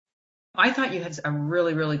I thought you had a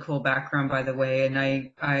really, really cool background, by the way. And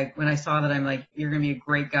when I saw that, I'm like, you're going to be a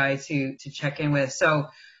great guy to check in with. So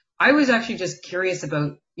I was actually just curious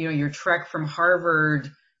about, your trek from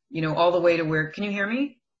Harvard, all the way to where, can you hear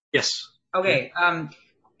me? Yes. Yeah. Okay.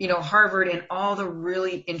 Harvard and all the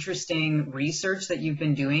really interesting research that you've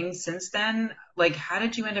been doing since then. Like, how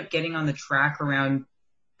did you end up getting on the track around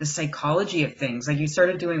the psychology of things? Like, you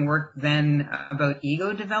started doing work then about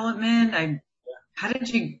ego development. How did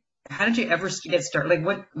you how did you ever get started?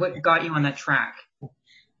 Like, what got you on that track?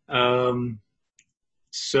 Um,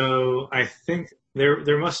 so I think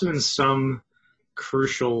there must have been some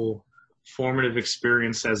crucial formative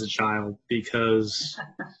experience as a child because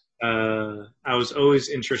I was always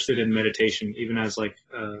interested in meditation, even as like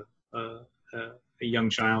a young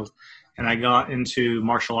child. And I got into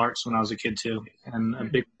martial arts when I was a kid too. And a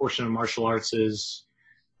big portion of martial arts is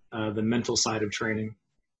the mental side of training.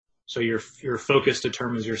 So your focus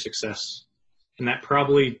determines your success, and that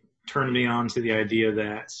probably turned me on to the idea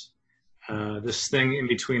that this thing in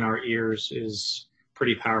between our ears is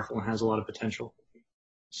pretty powerful and has a lot of potential.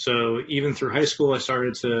 So even through high school, I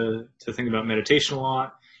started to think about meditation a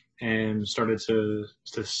lot and started to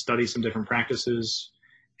study some different practices.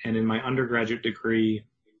 And in my undergraduate degree,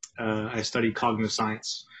 I studied cognitive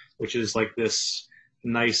science, which is like this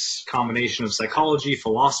nice combination of psychology,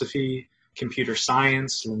 philosophy, computer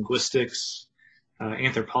science, linguistics,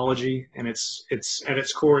 anthropology, and it's at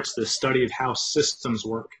its core, it's the study of how systems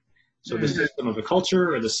work. So the Mm. system of a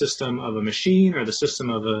culture, or the system of a machine, or the system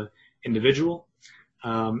of a individual.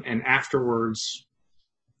 And afterwards,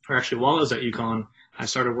 or actually while I was at UConn, I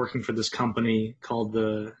started working for this company called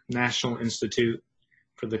the National Institute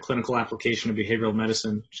for the Clinical Application of Behavioral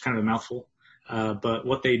Medicine, which is kind of a mouthful. But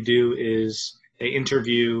what they do is they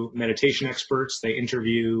interview meditation experts, they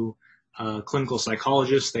interview clinical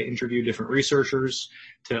psychologists, they interview different researchers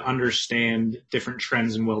to understand different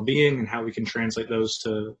trends in well-being and how we can translate those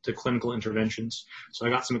to clinical interventions. So I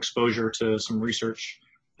got some exposure to some research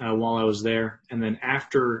while I was there. And then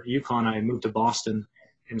after UConn, I moved to Boston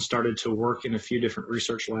and started to work in a few different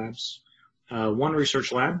research labs. One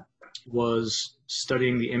research lab was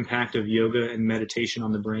studying the impact of yoga and meditation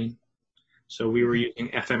on the brain. So we were using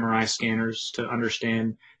fMRI scanners to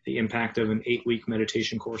understand the impact of an 8-week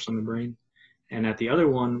meditation course on the brain. And at the other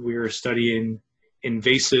one, we were studying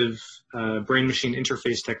invasive brain-machine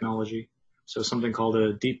interface technology. So something called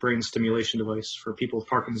a deep brain stimulation device for people with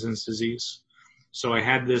Parkinson's disease. So I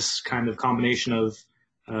had this kind of combination of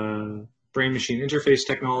brain-machine interface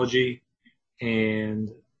technology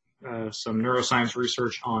and some neuroscience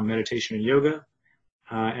research on meditation and yoga.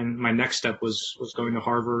 And my next step was going to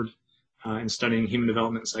Harvard and studying human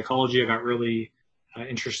development and psychology. I got really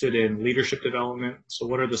interested in leadership development. So,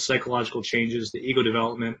 what are the psychological changes, the ego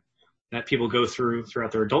development that people go through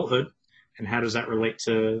throughout their adulthood, and how does that relate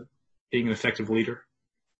to being an effective leader?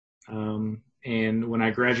 And when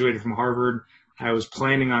I graduated from Harvard, I was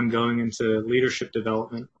planning on going into leadership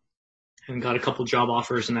development and got a couple job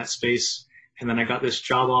offers in that space. And then I got this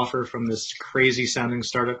job offer from this crazy sounding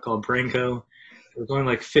startup called Brainco. There was only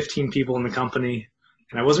like 15 people in the company,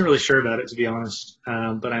 and I wasn't really sure about it, to be honest.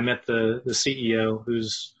 But I met the CEO,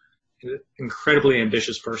 who's an incredibly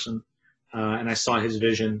ambitious person, and I saw his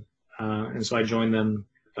vision. And so I joined them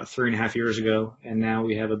about 3.5 years ago, and now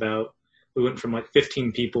we went from like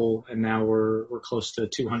 15 people, and now we're close to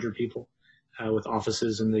 200 people with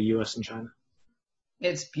offices in the U.S. and China.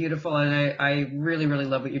 It's beautiful, and I really, really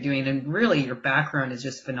love what you're doing. And really, your background is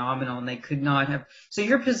just phenomenal, and they could not have. So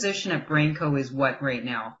your position at Brainco is what right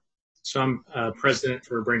now? So I'm president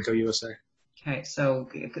for Brainco USA. Okay, so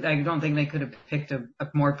I don't think they could have picked a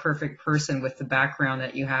more perfect person with the background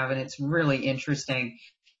that you have, and it's really interesting.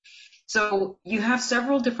 So you have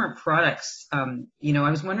several different products. I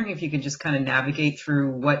was wondering if you could just kind of navigate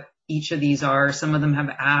through what each of these are. Some of them have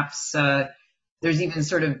apps. There's even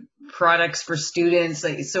sort of products for students.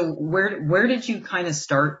 Like, so where did you kind of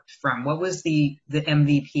start from? What was the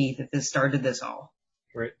MVP that this started this all?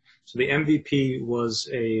 Right. So the MVP was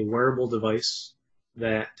a wearable device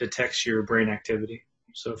that detects your brain activity.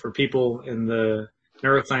 So for people in the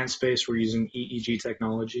neuroscience space, we're using EEG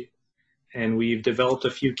technology, and we've developed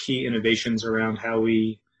a few key innovations around how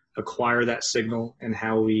we acquire that signal and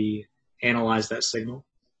how we analyze that signal,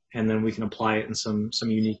 and then we can apply it in some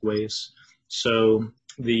unique ways. So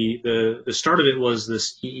the start of it was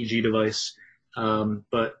this EEG device,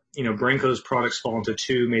 but Brainco's products fall into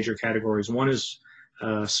two major categories. One is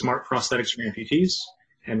smart prosthetics for amputees,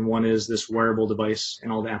 and one is this wearable device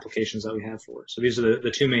and all the applications that we have for it. So these are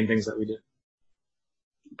the two main things that we did.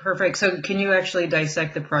 Perfect. So can you actually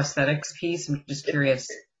dissect the prosthetics piece? I'm just curious.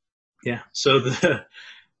 Yeah. So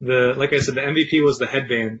Like I said, the MVP was the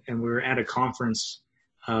headband, and we were at a conference,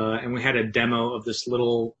 and we had a demo of this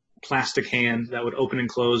little plastic hand that would open and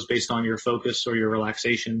close based on your focus or your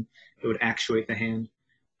relaxation. It would actuate the hand.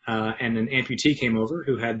 And an amputee came over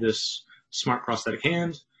who had this smart prosthetic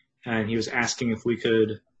hand, and he was asking if we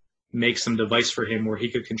could make some device for him where he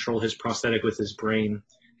could control his prosthetic with his brain.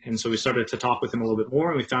 And so we started to talk with him a little bit more,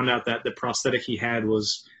 and we found out that the prosthetic he had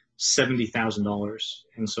was $70,000.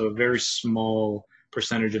 And so a very small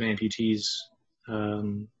percentage of amputees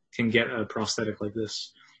can get a prosthetic like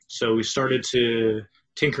this. So we started to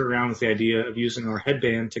tinker around with the idea of using our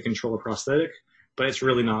headband to control a prosthetic, but it's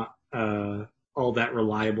really not all that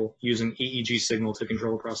reliable using EEG signal to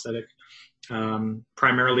control a prosthetic.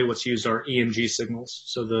 Primarily what's used are EMG signals,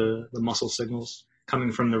 so the muscle signals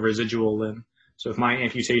coming from the residual limb. So if my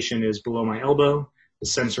amputation is below my elbow, the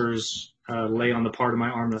sensors lay on the part of my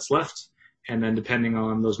arm that's left, and then depending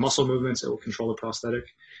on those muscle movements, it will control the prosthetic.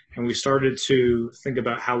 And we started to think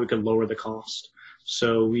about how we could lower the cost.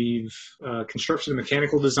 So we've constructed a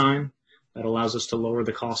mechanical design that allows us to lower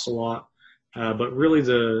the cost a lot. But really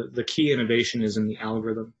the key innovation is in the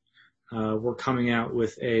algorithm. We're coming out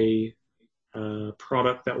with a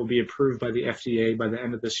product that will be approved by the FDA by the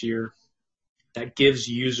end of this year that gives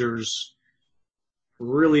users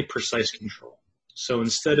really precise control. So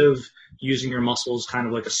instead of using your muscles kind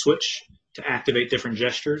of like a switch to activate different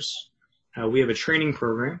gestures, we have a training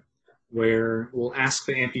program where we'll ask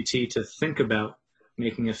the amputee to think about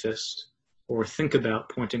making a fist, or think about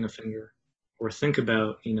pointing a finger, or think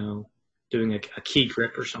about, doing a key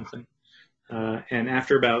grip or something. And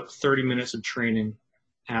after about 30 minutes of training,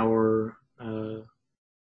 our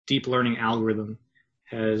deep learning algorithm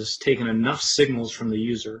has taken enough signals from the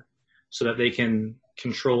user so that they can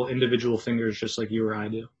control individual fingers just like you or I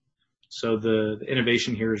do. So the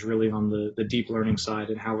innovation here is really on the deep learning side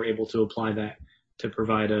and how we're able to apply that to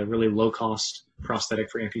provide a really low-cost prosthetic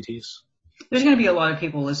for amputees. There's going to be a lot of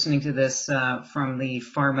people listening to this from the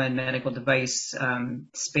pharma and medical device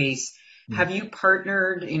space. Have you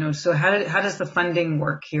partnered, so how does the funding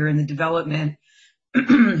work here in the development?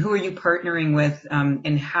 Who are you partnering with,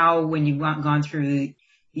 and how, when you've gone through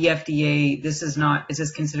the FDA, is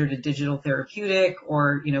this considered a digital therapeutic,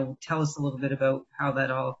 or, tell us a little bit about how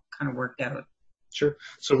that all kind of worked out. Sure.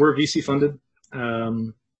 So we're VC funded.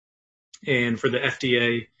 And for the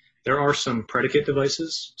FDA, there are some predicate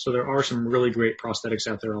devices. So there are some really great prosthetics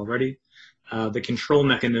out there already. The control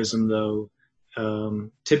mechanism, though,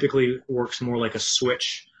 typically works more like a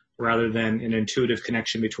switch rather than an intuitive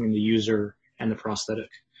connection between the user and the prosthetic.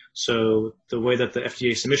 So the way that the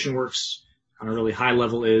FDA submission works on a really high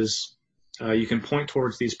level is you can point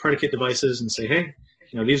towards these predicate devices and say, hey,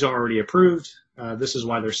 these are already approved. This is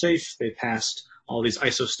why they're safe. They passed all these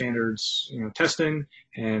ISO standards, testing,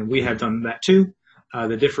 and we have done that too.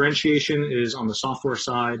 The differentiation is on the software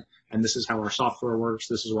side, and this is how our software works.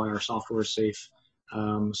 This is why our software is safe.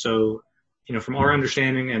 So, from our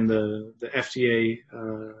understanding and the FDA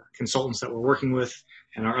consultants that we're working with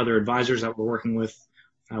and our other advisors that we're working with,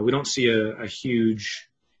 we don't see a huge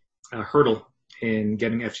hurdle in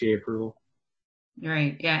getting FDA approval.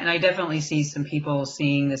 Right. Yeah. And I definitely see some people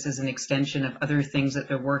seeing this as an extension of other things that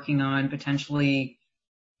they're working on, potentially,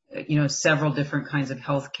 several different kinds of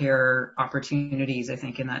healthcare opportunities, I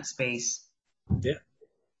think, in that space. Yeah.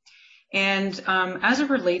 And as it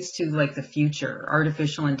relates to like the future,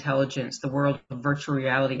 artificial intelligence, the world of virtual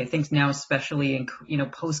reality, I think now, especially in,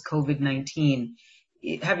 post COVID-19,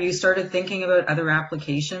 have you started thinking about other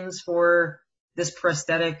applications for this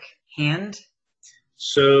prosthetic hand?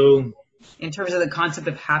 So, in terms of the concept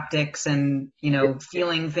of haptics and,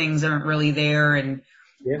 feeling things aren't really there, and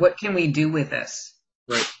what can we do with this?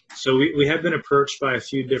 Right. So we have been approached by a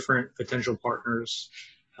few different potential partners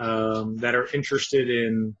that are interested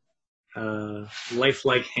in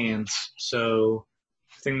lifelike hands. So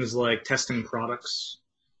things like testing products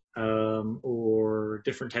or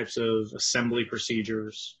different types of assembly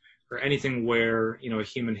procedures, or anything where a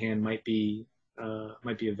human hand might be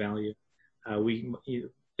of value.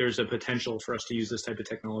 There's a potential for us to use this type of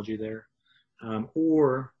technology there,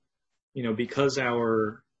 or because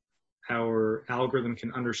our algorithm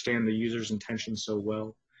can understand the user's intention so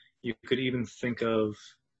well, you could even think of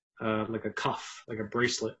like a cuff, like a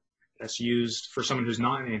bracelet that's used for someone who's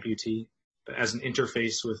not an amputee, but as an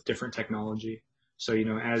interface with different technology. So,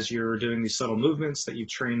 as you're doing these subtle movements that you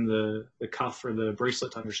train the cuff or the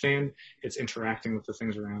bracelet to understand, it's interacting with the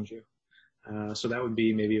things around you. So that would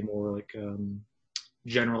be maybe a more like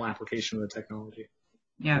general application of the technology.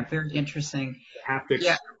 Yeah, very interesting. Haptics,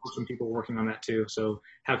 some people working on that too. So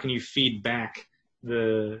how can you feed back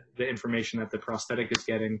the information that the prosthetic is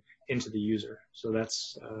getting into the user. So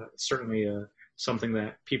that's certainly something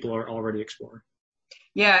that people are already exploring.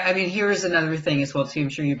 Yeah, I mean, here's another thing as well too. I'm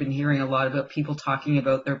sure you've been hearing a lot about people talking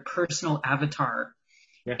about their personal avatar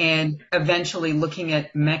Yeah. and eventually looking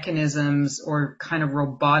at mechanisms or kind of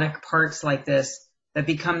robotic parts like this that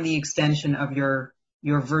become the extension of your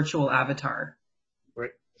virtual avatar.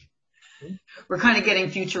 Right. We're kind of getting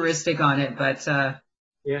futuristic on it, but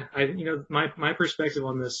yeah, my perspective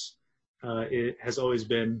on this it has always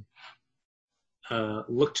been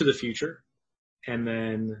look to the future and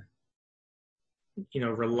then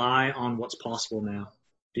rely on what's possible now,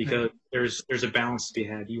 because there's a balance to be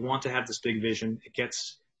had. You want to have this big vision. It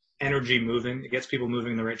gets energy moving. It gets people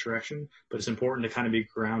moving in the right direction, but it's important to kind of be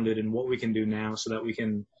grounded in what we can do now so that we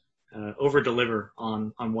can over deliver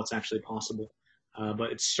on what's actually possible.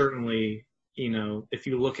 But it's certainly, if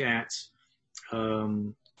you look at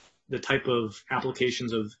the type of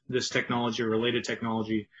applications of this technology or related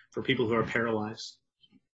technology for people who are paralyzed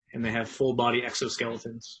and they have full body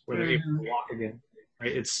exoskeletons where they're able to walk again,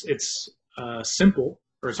 right? It's simple,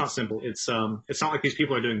 or it's not simple. It's not like these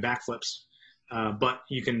people are doing backflips, but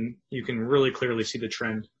you can really clearly see the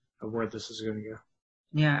trend of where this is going to go.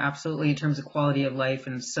 Yeah, absolutely. In terms of quality of life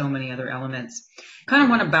and so many other elements. Kind of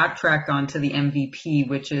want to backtrack onto the MVP,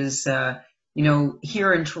 which is,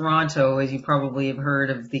 here in Toronto, as you probably have heard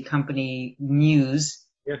of the company Muse,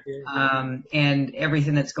 and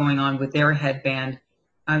everything that's going on with their headband.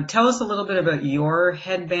 Tell us a little bit about your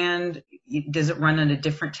headband. Does it run on a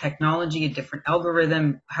different technology, a different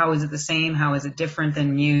algorithm? How is it the same? How is it different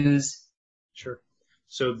than Muse? Sure.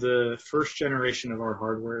 So the first generation of our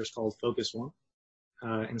hardware is called Focus One.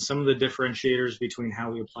 And some of the differentiators between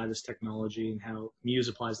how we apply this technology and how Muse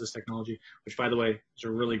applies this technology, which, by the way, is a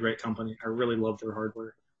really great company. I really love their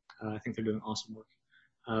hardware. I think they're doing awesome work.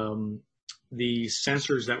 The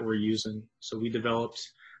sensors that we're using, so we developed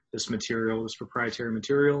this material, this proprietary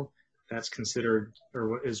material that's considered,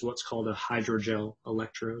 or is what's called a hydrogel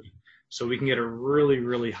electrode. So we can get a really,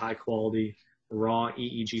 really high quality raw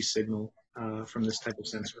EEG signal from this type of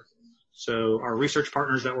sensor. So our research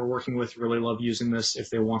partners that we're working with really love using this if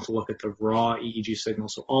they want to look at the raw EEG signal,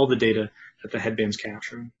 so all the data that the headband's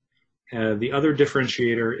capturing. The other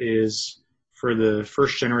differentiator is for the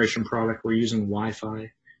first generation product, we're using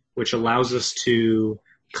Wi-Fi, which allows us to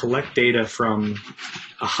collect data from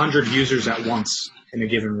 100 users at once in a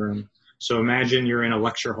given room. So imagine you're in a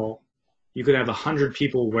lecture hall. You could have 100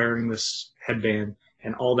 people wearing this headband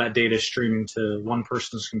and all that data streaming to one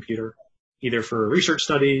person's computer, either for a research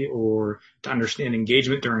study or to understand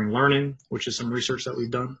engagement during learning, which is some research that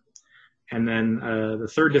we've done. And then the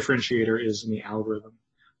third differentiator is in the algorithm.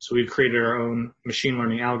 So we've created our own machine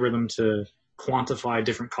learning algorithm to quantify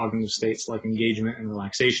different cognitive states like engagement and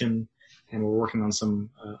relaxation, and we're working on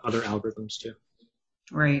some other algorithms too.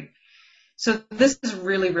 Right. So this is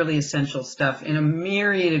really, really essential stuff in a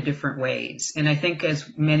myriad of different ways. And I think as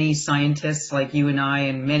many scientists like you and I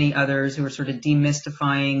and many others who are sort of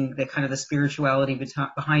demystifying the kind of the spirituality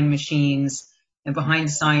behind machines and behind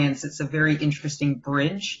science, it's a very interesting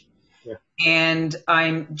bridge. Yeah. And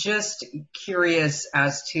I'm just curious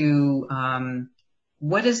as to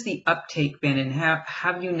what has the uptake been, and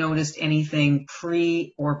have you noticed anything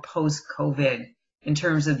pre or post COVID in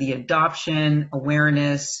terms of the adoption,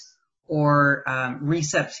 awareness, or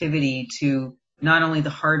receptivity to not only the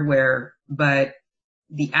hardware, but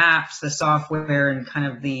the apps, the software, and kind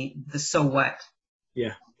of the so what?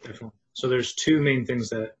 Yeah, definitely. So there's two main things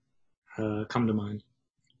that come to mind.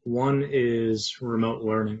 One is remote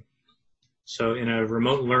learning. So in a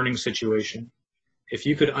remote learning situation, if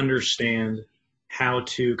you could understand how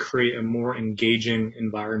to create a more engaging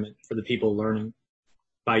environment for the people learning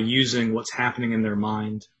by using what's happening in their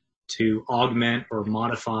mind to augment or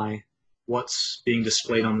modify what's being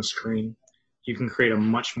displayed on the screen, you can create a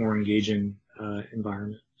much more engaging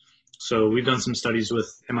environment. So we've done some studies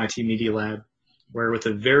with MIT Media Lab where with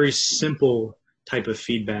a very simple type of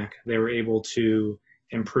feedback, they were able to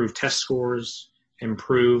improve test scores,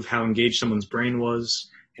 improve how engaged someone's brain was,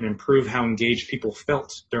 and improve how engaged people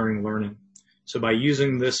felt during learning. So by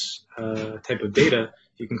using this type of data,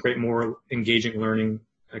 you can create more engaging learning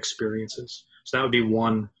experiences. So that would be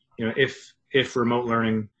one, if remote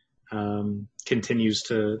learning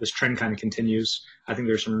this trend kind of continues, I think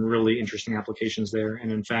there's some really interesting applications there.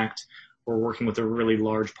 And in fact, we're working with a really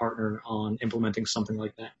large partner on implementing something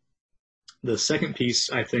like that. The second piece,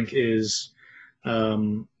 I think, is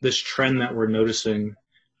this trend that we're noticing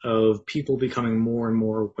of people becoming more and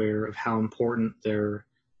more aware of how important their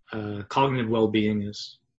cognitive well-being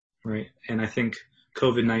is, right? And I think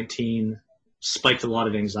COVID-19 spiked a lot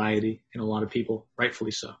of anxiety in a lot of people,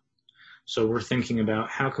 rightfully so. So we're thinking about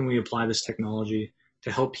how can we apply this technology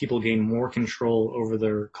to help people gain more control over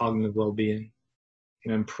their cognitive well-being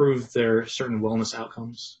and improve their certain wellness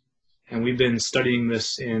outcomes. And we've been studying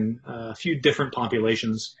this in a few different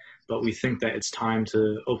populations, but we think that it's time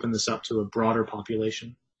to open this up to a broader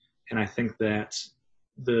population. And I think that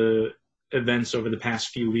the events over the past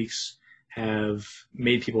few weeks have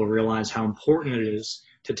made people realize how important it is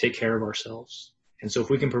to take care of ourselves. And so if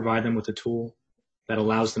we can provide them with a tool that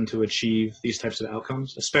allows them to achieve these types of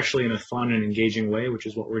outcomes, especially in a fun and engaging way, which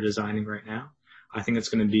is what we're designing right now, I think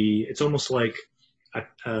it's almost like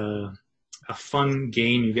a fun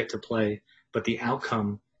game you get to play, but the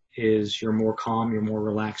outcome is you're more calm, you're more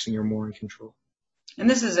relaxed, and you're more in control. And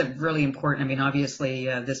this is really important. I mean, obviously,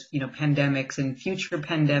 this, pandemics and future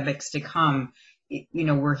pandemics to come,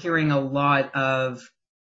 we're hearing a lot of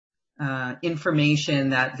information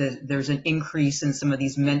that there's an increase in some of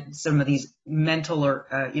these mental or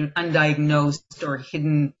undiagnosed or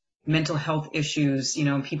hidden mental health issues.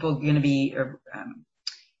 People are going to be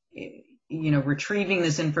retrieving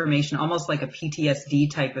this information almost like a PTSD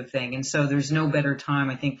type of thing. And so there's no better time,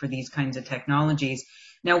 I think, for these kinds of technologies.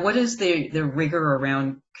 Now, what is the rigor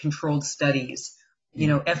around controlled studies,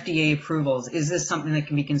 FDA approvals? Is this something that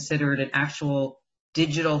can be considered an actual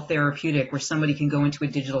digital therapeutic where somebody can go into a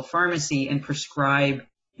digital pharmacy and prescribe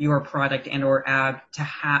your product and or app to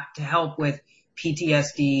help with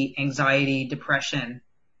PTSD, anxiety, depression?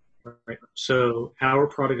 Right. So our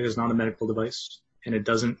product is not a medical device, and it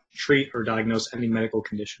doesn't treat or diagnose any medical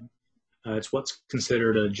condition. It's what's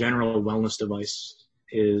considered a general wellness device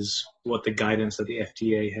is what the guidance that the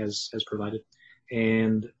FDA has provided.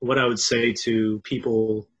 And what I would say to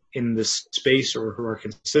people in this space or who are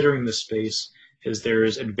considering this space is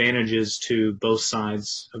there's advantages to both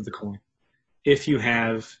sides of the coin. If you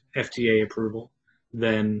have FDA approval,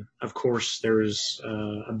 then of course there's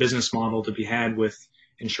a business model to be had with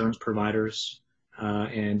insurance providers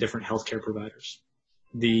and different healthcare providers.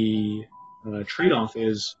 The trade-off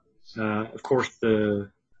is, of course, the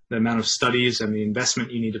amount of studies and the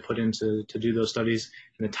investment you need to put into to do those studies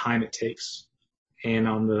and the time it takes. And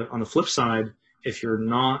on the flip side, if you're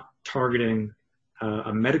not targeting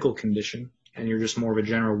a medical condition and you're just more of a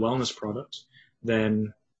general wellness product,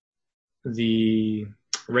 then the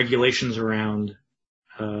regulations around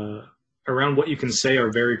what you can say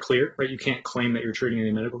are very clear, right? You can't claim that you're treating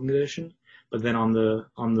any medical condition, but then on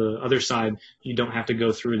the other side, you don't have to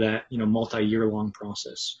go through that, multi-year long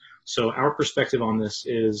process. So our perspective on this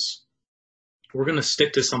is we're going to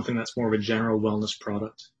stick to something that's more of a general wellness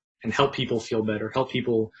product and help people feel better, help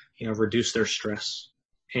people, reduce their stress.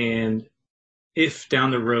 And if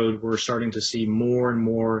down the road we're starting to see more and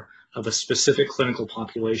more of a specific clinical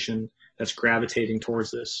population that's gravitating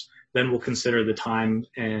towards this, then we'll consider the time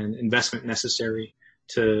and investment necessary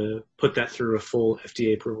to put that through a full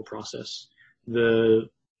FDA approval process. The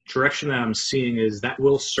direction that I'm seeing is that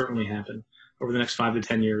will certainly happen over the next 5 to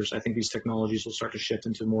 10 years. I think these technologies will start to shift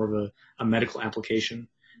into more of a medical application.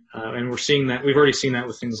 And we're seeing that, we've already seen that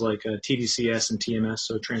with things like TDCS and TMS,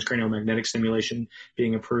 so transcranial magnetic stimulation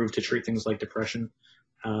being approved to treat things like depression.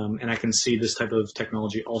 And I can see this type of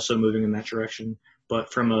technology also moving in that direction.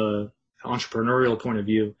 But from an entrepreneurial point of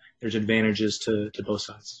view, there's advantages to both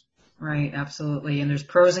sides. Right, absolutely. And there's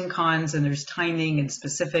pros and cons, and there's timing and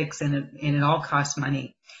specifics, and it all costs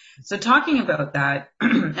money. So talking about that,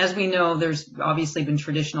 as we know, there's obviously been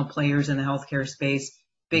traditional players in the healthcare space,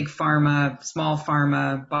 big pharma, small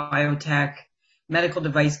pharma, biotech, medical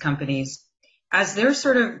device companies. As they're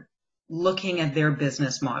sort of looking at their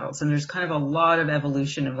business models, and there's kind of a lot of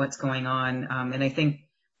evolution in what's going on, and I think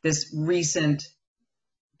this recent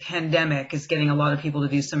pandemic is getting a lot of people to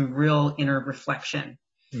do some real inner reflection.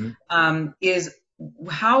 Is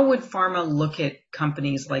how would pharma look at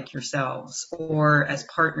companies like yourselves or as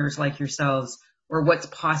partners like yourselves, or what's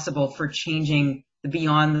possible for changing the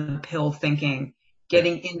beyond the pill thinking,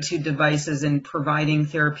 getting into devices and providing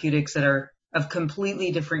therapeutics that are of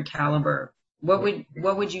completely different caliber? What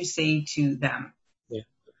would you say to them? Yeah.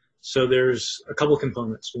 So there's a couple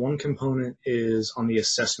components. One component is on the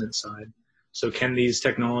assessment side. So can these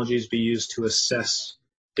technologies be used to assess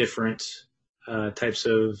different types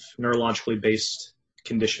of neurologically based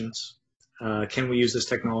conditions? Can we use this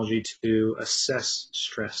technology to assess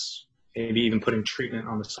stress? Maybe even putting treatment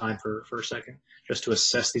on the side for a second, just to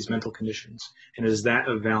assess these mental conditions. And is that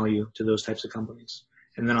of value to those types of companies?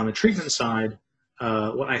 And then on the treatment side,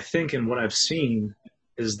 what I think and what I've seen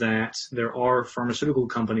is that there are pharmaceutical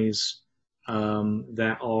companies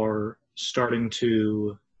that are starting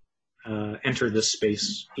to enter this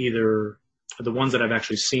space. Either the ones that I've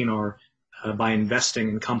actually seen are by investing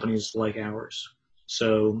in companies like ours.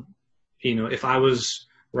 So, if I was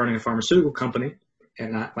running a pharmaceutical company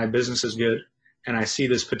and my business is good and I see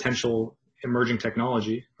this potential emerging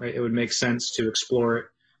technology, right, it would make sense to explore it,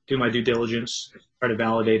 do my due diligence, try to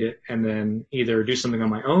validate it, and then either do something on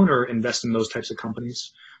my own or invest in those types of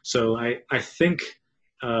companies. So I think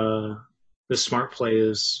the smart play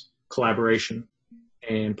is collaboration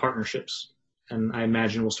and partnerships. And I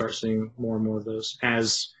imagine we'll start seeing more and more of those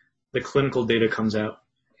as the clinical data comes out.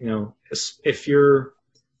 If you're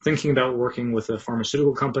thinking about working with a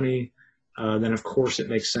pharmaceutical company, then of course it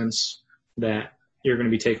makes sense that you're going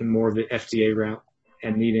to be taking more of the FDA route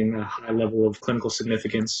and needing a high level of clinical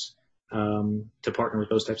significance to partner with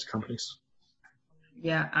those types of companies.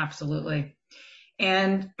 Yeah, absolutely.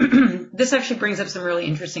 And this actually brings up some really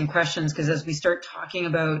interesting questions, because as we start talking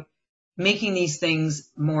about making these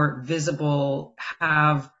things more visible,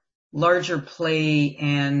 have larger play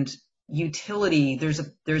and utility, there's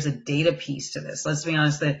a data piece to this. Let's be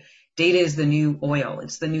honest, that data is the new oil.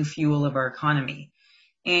 It's the new fuel of our economy.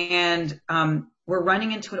 And we're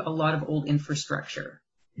running into a lot of old infrastructure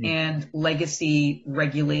and legacy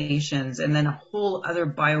regulations, and then a whole other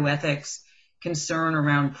bioethics concern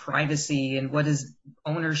around privacy and what is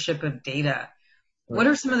ownership of data. What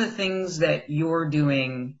are some of the things that you're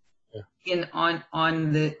doing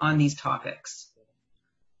on these topics?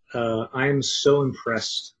 I am so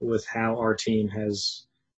impressed with how our team has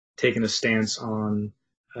taken a stance on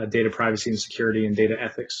data privacy and security and data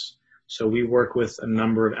ethics. So we work with a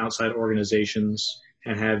number of outside organizations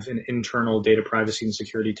and have an internal data privacy and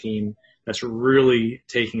security team that's really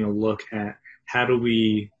taking a look at how do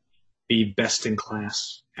we be best in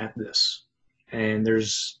class at this. And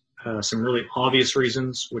there's some really obvious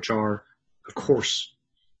reasons, which are, of course,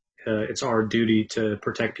 it's our duty to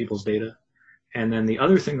protect people's data. And then the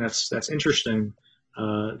other thing that's interesting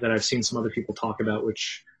that I've seen some other people talk about,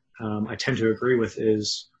 which I tend to agree with,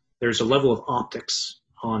 is there's a level of optics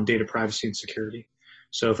on data privacy and security.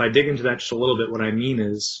 So if I dig into that just a little bit, what I mean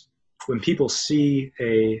is when people see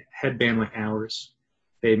a headband like ours,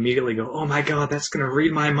 they immediately go, oh my God, that's going to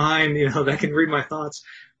read my mind. That can read my thoughts,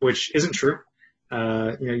 which isn't true.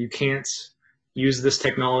 You can't use this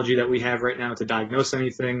technology that we have right now to diagnose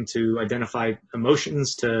anything, to identify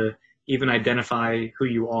emotions, to even identify who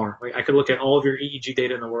you are. Like, I could look at all of your EEG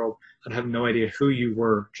data in the world and have no idea who you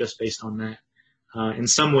were just based on that. In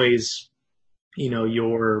some ways,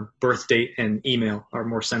 your birth date and email are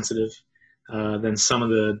more sensitive than some of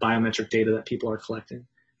the biometric data that people are collecting.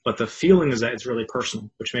 But the feeling is that it's really personal,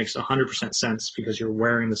 which makes 100% sense because you're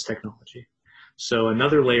wearing this technology. So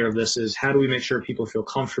another layer of this is, how do we make sure people feel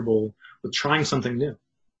comfortable with trying something new,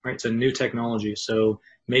 right? It's a new technology. So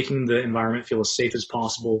making the environment feel as safe as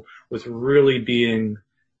possible with really being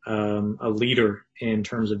a leader in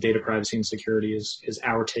terms of data privacy and security is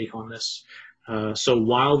our take on this. So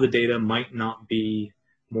while the data might not be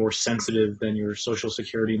more sensitive than your social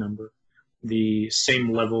security number, the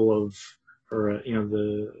same level of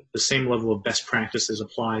the same level of best practices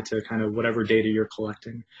apply to kind of whatever data you're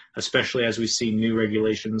collecting, especially as we see new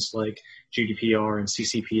regulations like GDPR and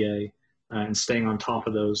CCPA, and staying on top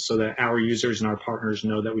of those so that our users and our partners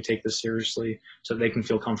know that we take this seriously so they can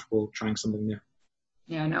feel comfortable trying something new.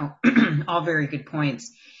 Yeah, no, all very good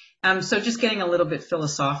points. So just getting a little bit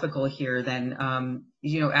philosophical here then,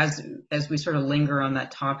 as we sort of linger on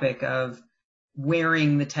that topic of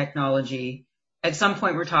wearing the technology, at some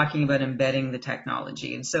point we're talking about embedding the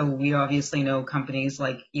technology. And so we obviously know companies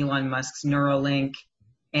like Elon Musk's Neuralink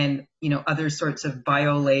and, other sorts of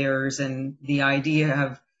bio layers, and the idea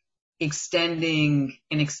of extending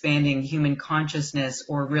and expanding human consciousness,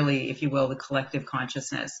 or really, if you will, the collective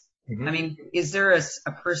consciousness. Mm-hmm. I mean, is there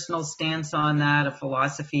a personal stance on that, a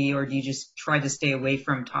philosophy, or do you just try to stay away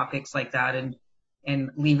from topics like that and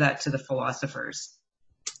leave that to the philosophers?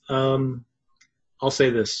 I'll say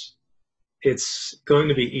this. It's going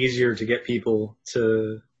to be easier to get people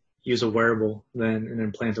to use a wearable than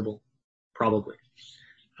an implantable, probably.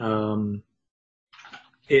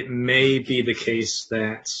 It may be the case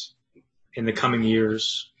that in the coming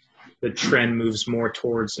years, the trend moves more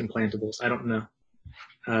towards implantables. I don't know.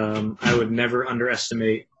 I would never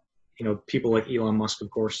underestimate, people like Elon Musk, of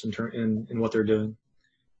course, in what they're doing.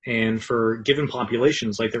 And for given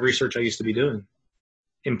populations, like the research I used to be doing,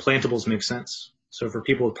 implantables make sense. So for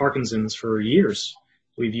people with Parkinson's, for years,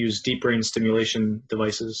 we've used deep brain stimulation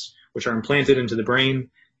devices, which are implanted into the brain,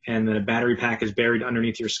 and the battery pack is buried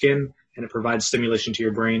underneath your skin, and it provides stimulation to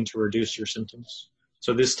your brain to reduce your symptoms.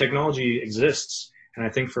 So this technology exists, and I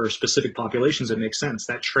think for specific populations, it makes sense.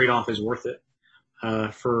 That trade-off is worth it.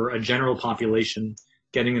 For a general population,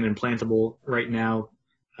 getting an implantable right now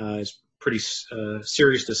is pretty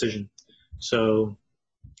serious decision. So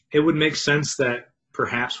it would make sense that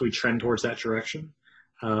perhaps we trend towards that direction,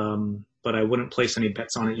 but I wouldn't place any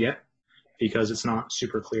bets on it yet because it's not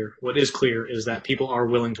super clear. What is clear is that people are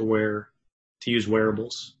willing to use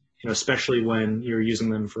wearables, especially when you're using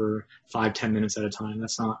them for 5-10 minutes at a time.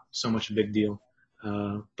 That's not so much a big deal.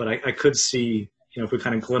 But I could see, if we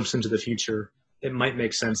kind of glimpse into the future, it might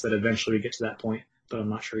make sense that eventually we get to that point, but I'm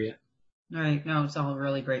not sure yet. Right. No, it's all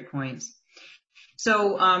really great points.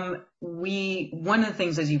 So one of the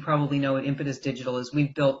things, as you probably know, at Impetus Digital is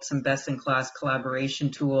we've built some best-in-class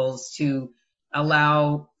collaboration tools to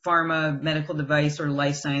allow pharma, medical device, or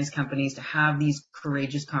life science companies to have these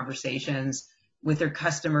courageous conversations with their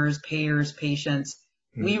customers, payers, patients.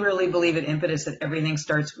 We really believe at Impetus that everything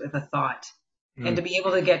starts with a thought. And to be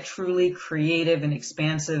able to get truly creative and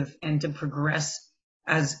expansive and to progress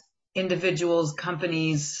as individuals,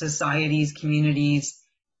 companies, societies, communities,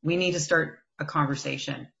 we need to start a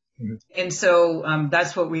conversation. And so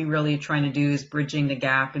that's what we really are trying to do, is bridging the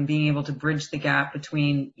gap and being able to bridge the gap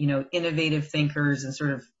between, innovative thinkers and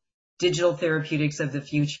sort of digital therapeutics of the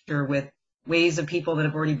future with ways of people that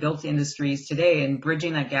have already built industries today, and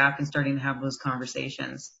bridging that gap and starting to have those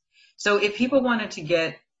conversations. So if people wanted to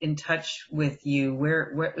get in touch with you,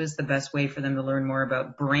 what was the best way for them to learn more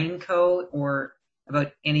about BrainCo or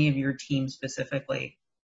about any of your team specifically?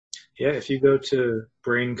 Yeah, if you go to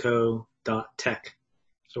brainco.tech,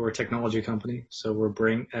 so we're a technology company, so we're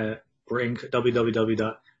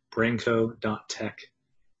www.brainco.tech.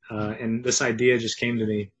 And this idea just came to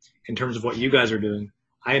me in terms of what you guys are doing.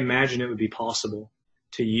 I imagine it would be possible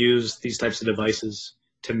to use these types of devices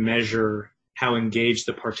to measure how engaged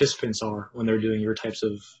the participants are when they're doing your types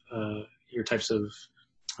of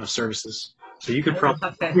services. So you could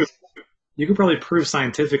probably prove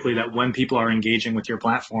scientifically that when people are engaging with your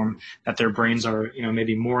platform, that their brains are,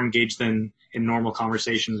 maybe more engaged than in normal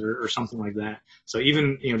conversations or something like that. So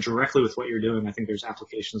even, directly with what you're doing, I think there's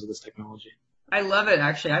applications of this technology. I love it.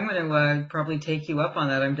 Actually, I'm going to probably take you up on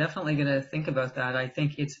that. I'm definitely going to think about that. I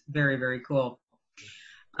think it's very, very cool.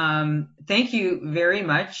 Thank you very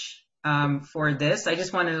much for this. I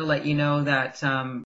just wanted to let you know that